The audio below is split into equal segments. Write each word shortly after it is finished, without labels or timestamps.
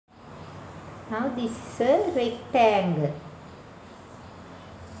Now this is a rectangle.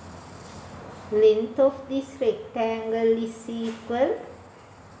 Length of this rectangle is equal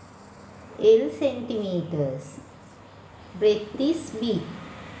L centimeters. Breadth is B.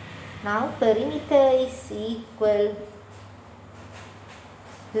 Now perimeter is equal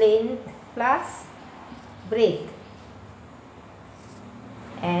length plus breadth,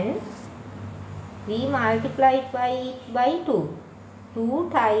 and we multiply it by 2. 2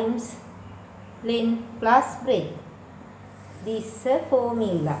 times length plus breadth. This is a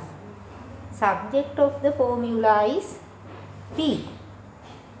formula. Subject of the formula is P.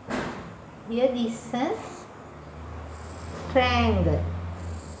 Here this is a triangle.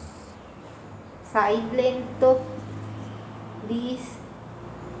 Side length of this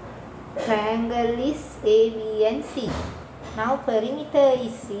triangle is A, B and C. Now perimeter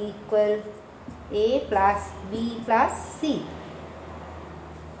is equal A plus B plus C.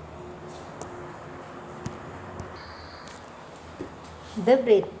 The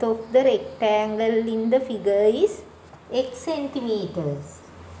breadth of the rectangle in the figure is x centimeters.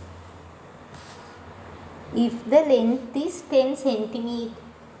 If the length is 10 centimeters,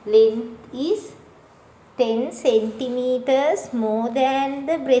 length is 10 centimeters more than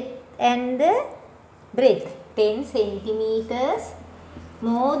the breadth and the breadth. 10 centimeters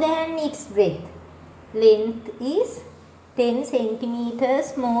more than its breadth. Length is 10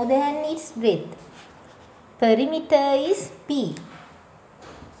 centimeters more than its breadth. Perimeter is P.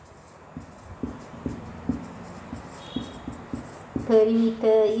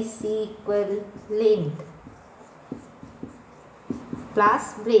 Perimeter is equal length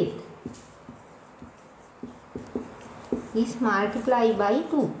plus breadth is multiplied by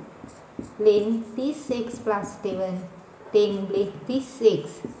 2. Length is x plus 7. 10 breadth is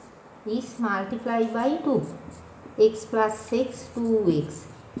x. Is multiplied by 2. X plus x 2x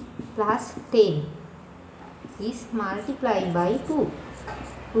plus 10 is multiplied by 2.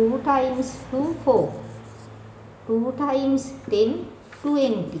 2 times 2 4. 2 times 10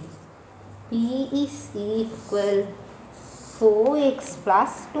 20. P is equal 4x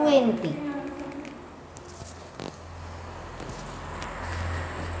plus 20.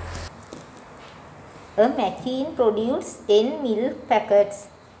 A machine produces n milk packets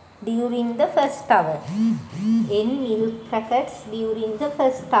during the first hour. N milk packets during the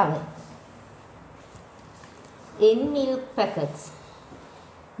first hour. N milk packets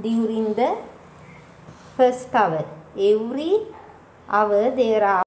during the first hour. Every hour there are